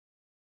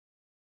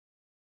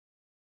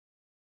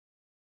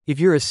If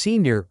you're a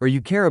senior or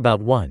you care about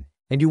one,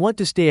 and you want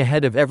to stay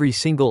ahead of every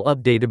single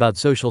update about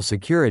Social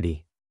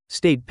Security,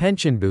 state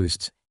pension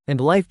boosts, and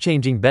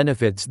life-changing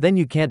benefits, then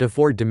you can't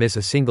afford to miss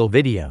a single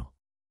video.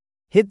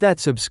 Hit that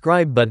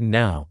subscribe button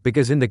now,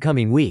 because in the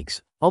coming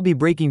weeks, I'll be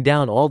breaking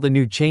down all the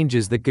new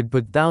changes that could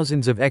put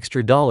thousands of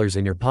extra dollars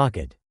in your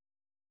pocket.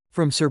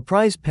 From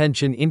surprise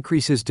pension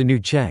increases to new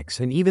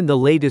checks and even the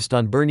latest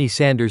on Bernie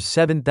Sanders'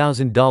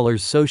 $7,000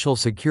 Social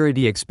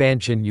Security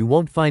expansion, you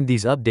won't find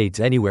these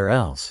updates anywhere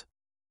else.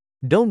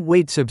 Don't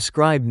wait,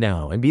 subscribe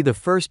now and be the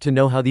first to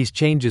know how these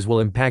changes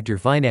will impact your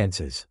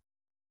finances.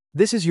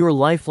 This is your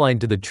lifeline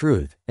to the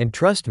truth, and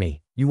trust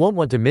me, you won't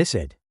want to miss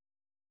it.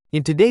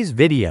 In today's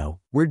video,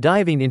 we're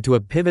diving into a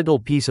pivotal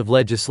piece of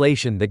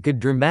legislation that could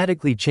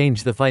dramatically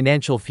change the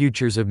financial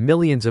futures of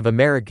millions of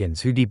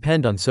Americans who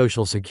depend on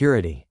Social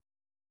Security.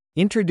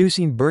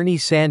 Introducing Bernie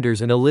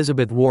Sanders and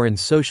Elizabeth Warren's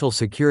Social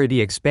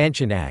Security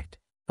Expansion Act,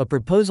 a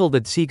proposal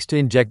that seeks to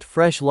inject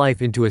fresh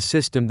life into a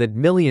system that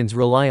millions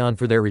rely on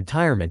for their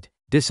retirement,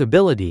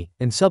 disability,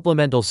 and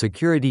supplemental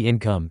security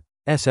income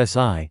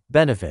 (SSI)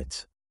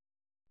 benefits.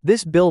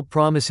 This bill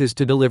promises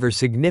to deliver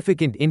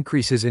significant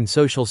increases in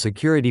Social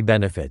Security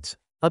benefits,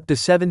 up to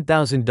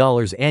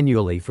 $7,000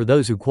 annually for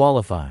those who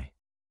qualify.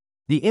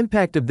 The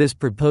impact of this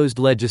proposed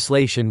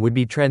legislation would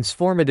be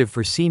transformative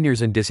for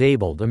seniors and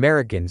disabled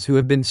Americans who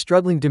have been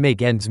struggling to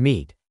make ends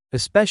meet,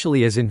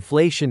 especially as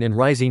inflation and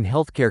rising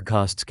healthcare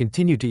costs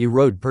continue to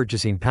erode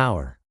purchasing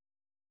power.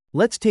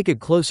 Let's take a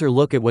closer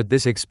look at what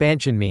this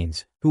expansion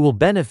means, who will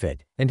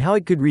benefit, and how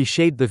it could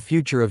reshape the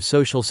future of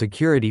Social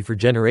Security for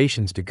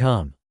generations to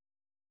come.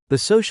 The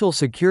Social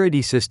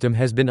Security system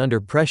has been under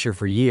pressure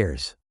for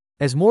years.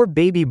 As more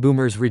baby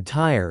boomers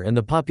retire and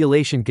the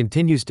population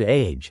continues to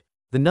age,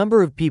 the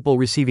number of people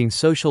receiving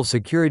Social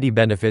Security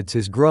benefits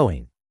is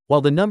growing,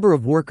 while the number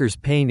of workers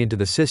paying into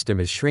the system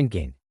is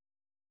shrinking.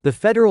 The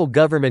federal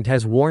government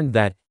has warned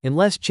that,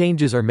 unless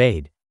changes are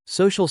made,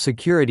 Social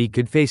Security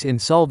could face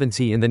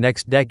insolvency in the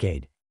next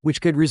decade,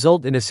 which could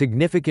result in a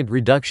significant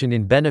reduction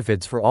in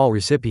benefits for all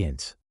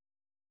recipients.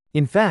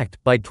 In fact,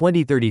 by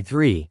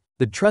 2033,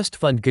 the trust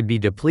fund could be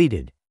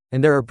depleted,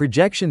 and there are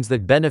projections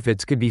that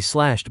benefits could be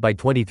slashed by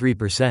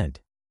 23%.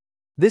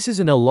 This is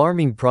an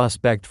alarming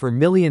prospect for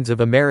millions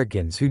of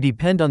Americans who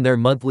depend on their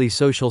monthly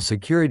Social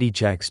Security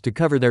checks to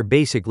cover their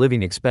basic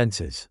living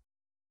expenses.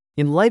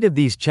 In light of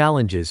these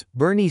challenges,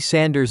 Bernie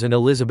Sanders and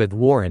Elizabeth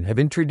Warren have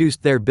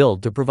introduced their bill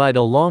to provide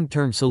a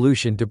long-term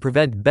solution to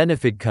prevent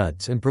benefit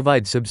cuts and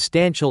provide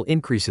substantial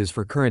increases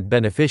for current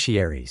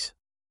beneficiaries.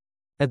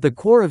 At the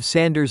core of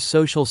Sanders'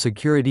 Social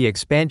Security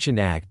Expansion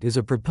Act is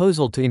a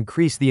proposal to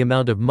increase the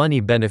amount of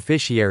money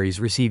beneficiaries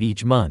receive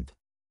each month.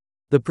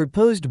 The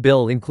proposed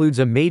bill includes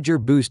a major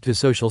boost to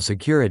Social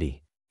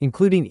Security,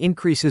 including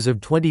increases of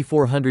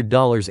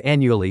 $2,400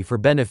 annually for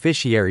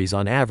beneficiaries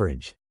on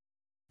average.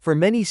 For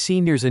many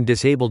seniors and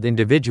disabled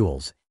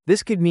individuals,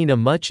 this could mean a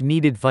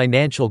much-needed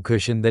financial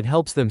cushion that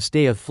helps them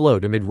stay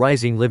afloat amid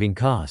rising living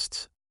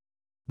costs.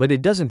 But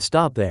it doesn't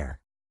stop there.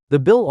 The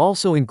bill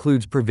also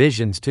includes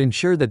provisions to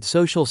ensure that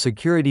Social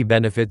Security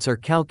benefits are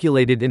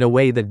calculated in a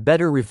way that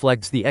better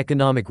reflects the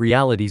economic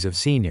realities of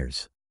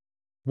seniors.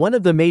 One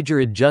of the major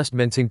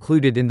adjustments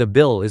included in the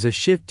bill is a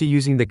shift to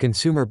using the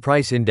Consumer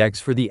Price Index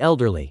for the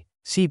elderly,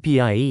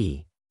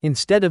 CPIE,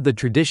 instead of the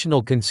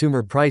traditional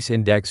Consumer Price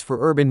Index for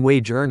urban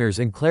wage earners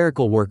and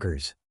clerical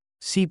workers,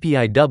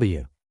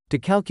 CPIW, to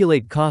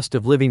calculate cost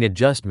of living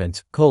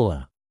adjustments,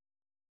 COLA.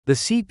 The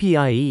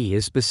CPIE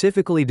is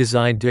specifically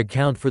designed to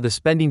account for the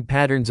spending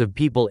patterns of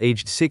people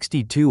aged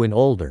 62 and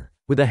older,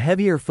 with a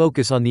heavier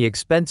focus on the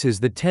expenses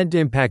that tend to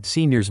impact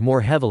seniors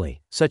more heavily,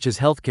 such as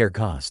healthcare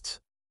costs.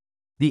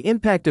 The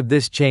impact of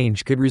this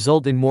change could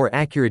result in more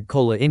accurate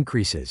COLA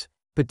increases,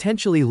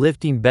 potentially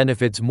lifting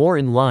benefits more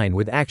in line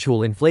with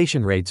actual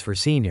inflation rates for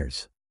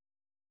seniors.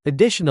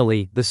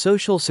 Additionally, the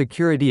Social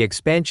Security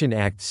Expansion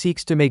Act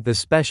seeks to make the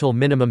special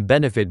minimum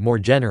benefit more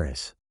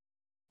generous.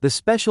 The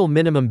special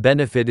minimum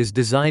benefit is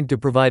designed to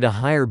provide a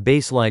higher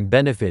baseline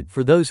benefit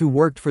for those who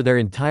worked for their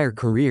entire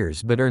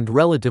careers but earned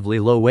relatively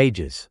low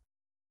wages.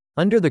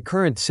 Under the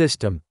current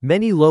system,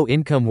 many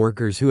low-income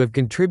workers who have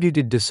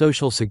contributed to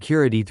Social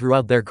Security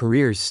throughout their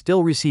careers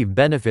still receive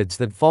benefits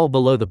that fall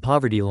below the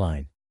poverty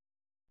line.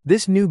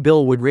 This new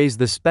bill would raise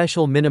the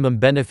special minimum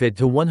benefit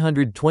to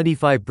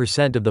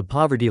 125% of the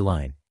poverty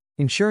line,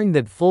 ensuring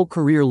that full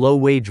career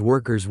low-wage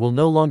workers will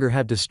no longer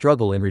have to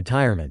struggle in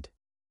retirement.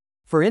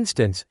 For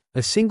instance,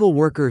 a single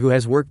worker who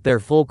has worked their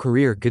full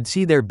career could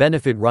see their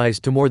benefit rise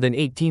to more than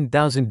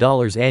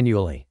 $18,000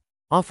 annually,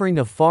 offering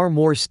a far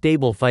more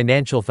stable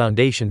financial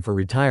foundation for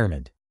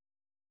retirement.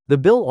 The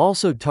bill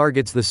also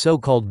targets the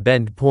so-called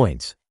bend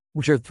points,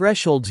 which are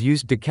thresholds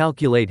used to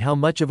calculate how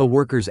much of a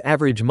worker's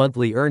average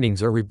monthly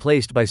earnings are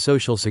replaced by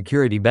Social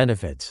Security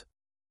benefits.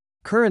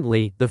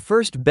 Currently, the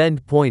first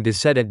bend point is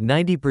set at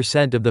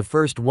 90% of the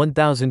first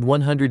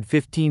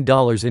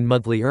 $1,115 in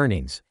monthly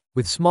earnings,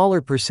 with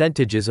smaller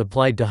percentages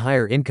applied to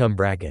higher income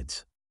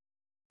brackets.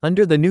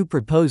 Under the new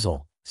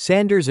proposal,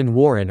 Sanders and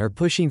Warren are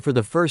pushing for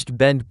the first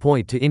bend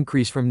point to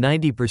increase from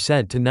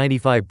 90% to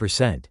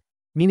 95%,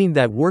 meaning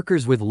that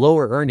workers with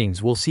lower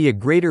earnings will see a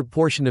greater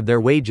portion of their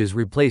wages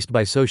replaced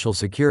by Social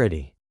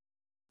Security.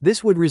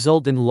 This would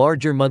result in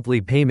larger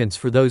monthly payments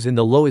for those in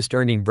the lowest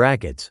earning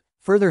brackets,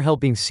 further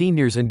helping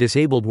seniors and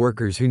disabled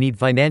workers who need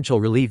financial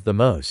relief the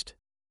most.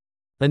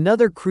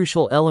 Another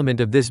crucial element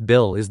of this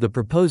bill is the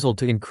proposal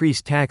to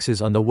increase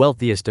taxes on the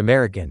wealthiest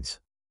Americans.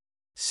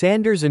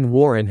 Sanders and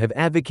Warren have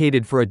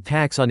advocated for a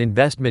tax on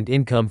investment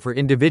income for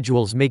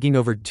individuals making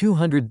over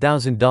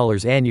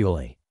 $200,000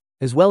 annually,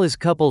 as well as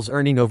couples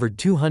earning over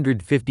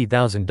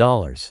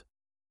 $250,000.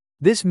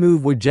 This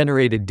move would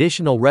generate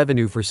additional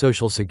revenue for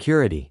Social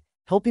Security,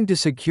 helping to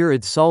secure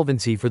its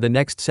solvency for the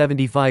next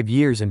 75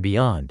 years and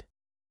beyond.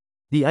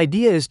 The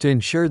idea is to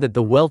ensure that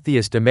the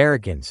wealthiest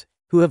Americans,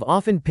 who have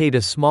often paid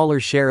a smaller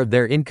share of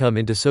their income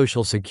into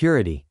Social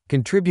Security,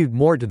 contribute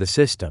more to the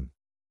system.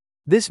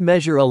 This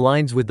measure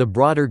aligns with the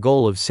broader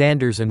goal of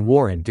Sanders and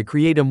Warren to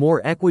create a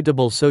more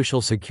equitable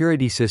Social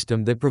Security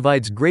system that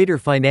provides greater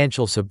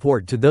financial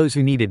support to those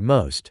who need it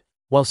most,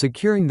 while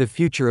securing the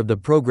future of the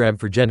program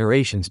for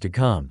generations to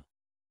come.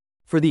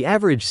 For the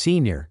average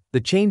senior, the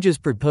changes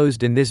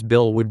proposed in this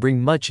bill would bring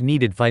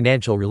much-needed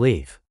financial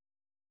relief.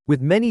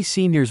 With many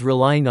seniors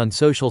relying on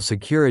Social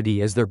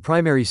Security as their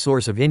primary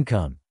source of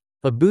income,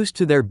 a boost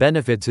to their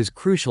benefits is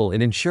crucial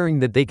in ensuring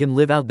that they can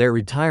live out their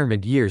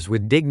retirement years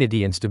with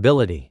dignity and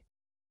stability.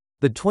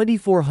 The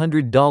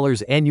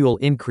 $2,400 annual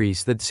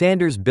increase that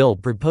Sanders' bill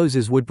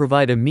proposes would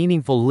provide a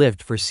meaningful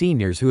lift for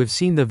seniors who have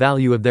seen the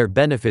value of their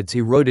benefits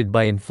eroded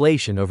by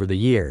inflation over the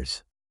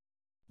years.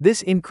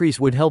 This increase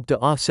would help to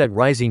offset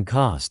rising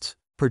costs,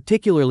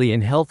 particularly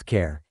in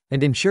healthcare,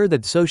 and ensure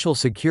that Social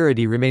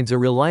Security remains a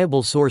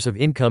reliable source of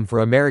income for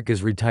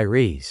America's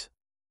retirees.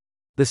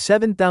 The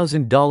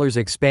 $7,000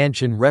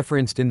 expansion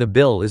referenced in the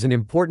bill is an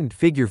important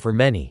figure for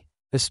many,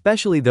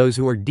 especially those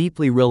who are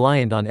deeply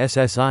reliant on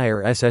SSI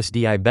or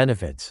SSDI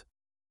benefits.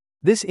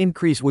 This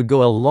increase would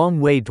go a long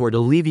way toward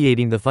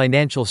alleviating the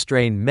financial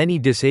strain many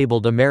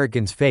disabled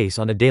Americans face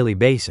on a daily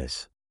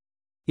basis.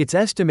 It's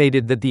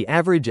estimated that the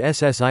average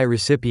SSI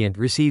recipient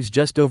receives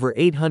just over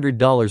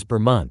 $800 per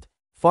month,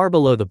 far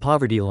below the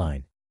poverty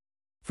line.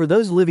 For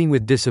those living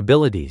with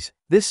disabilities,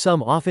 this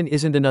sum often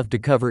isn't enough to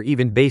cover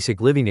even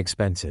basic living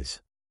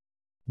expenses.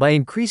 By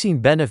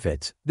increasing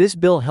benefits, this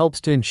bill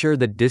helps to ensure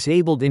that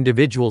disabled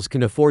individuals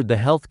can afford the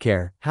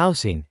healthcare,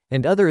 housing,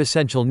 and other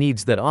essential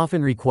needs that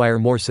often require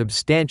more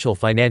substantial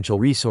financial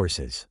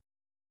resources.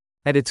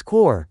 At its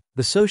core,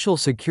 the Social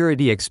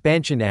Security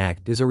Expansion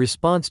Act is a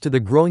response to the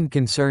growing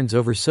concerns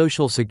over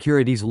Social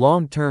Security's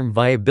long-term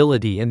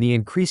viability and the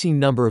increasing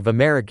number of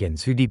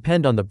Americans who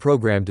depend on the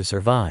program to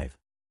survive.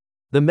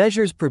 The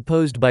measures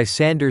proposed by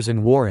Sanders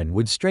and Warren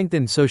would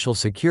strengthen Social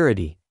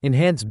Security,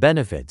 enhance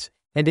benefits,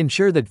 and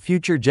ensure that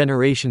future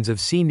generations of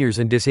seniors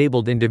and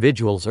disabled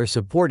individuals are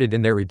supported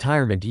in their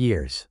retirement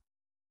years.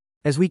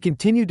 As we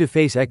continue to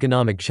face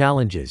economic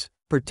challenges,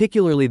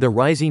 particularly the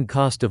rising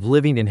cost of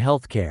living and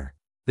healthcare,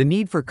 the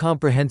need for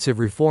comprehensive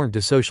reform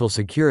to Social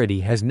Security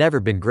has never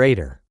been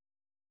greater.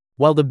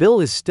 While the bill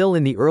is still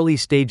in the early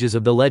stages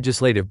of the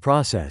legislative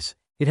process,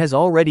 it has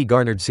already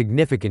garnered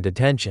significant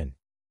attention.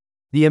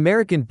 The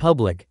American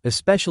public,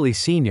 especially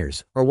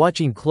seniors, are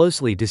watching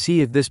closely to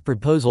see if this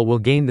proposal will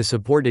gain the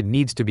support it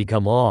needs to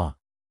become law.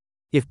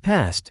 If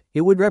passed,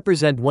 it would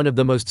represent one of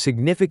the most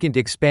significant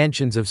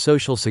expansions of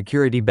Social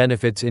Security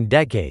benefits in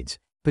decades,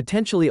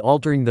 potentially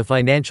altering the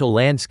financial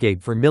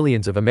landscape for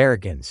millions of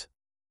Americans.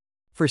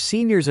 For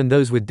seniors and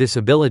those with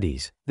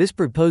disabilities, this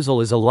proposal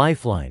is a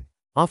lifeline,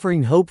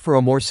 offering hope for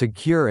a more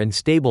secure and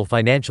stable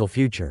financial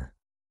future.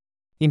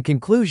 In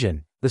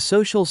conclusion, the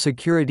Social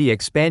Security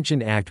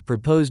Expansion Act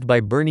proposed by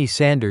Bernie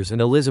Sanders and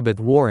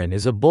Elizabeth Warren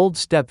is a bold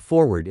step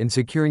forward in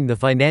securing the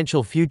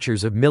financial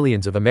futures of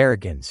millions of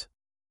Americans.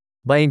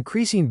 By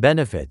increasing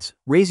benefits,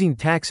 raising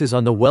taxes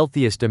on the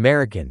wealthiest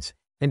Americans,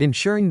 and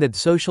ensuring that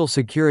Social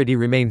Security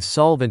remains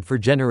solvent for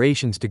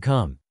generations to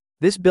come,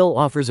 this bill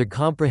offers a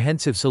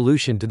comprehensive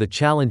solution to the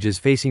challenges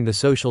facing the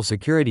Social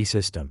Security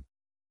system.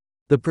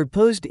 The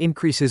proposed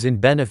increases in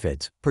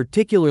benefits,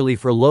 particularly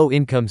for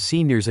low-income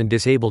seniors and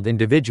disabled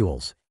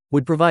individuals,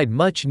 would provide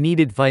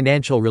much-needed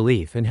financial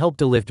relief and help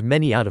to lift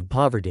many out of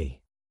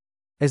poverty.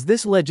 As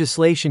this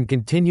legislation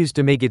continues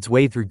to make its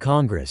way through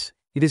Congress,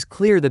 it is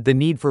clear that the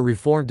need for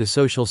reform to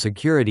Social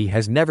Security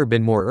has never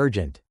been more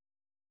urgent.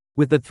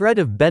 With the threat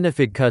of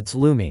benefit cuts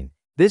looming,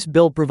 this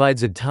bill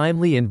provides a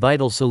timely and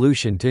vital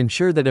solution to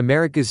ensure that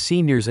America's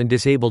seniors and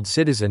disabled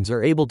citizens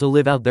are able to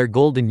live out their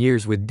golden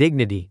years with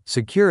dignity,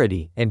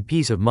 security, and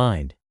peace of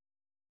mind.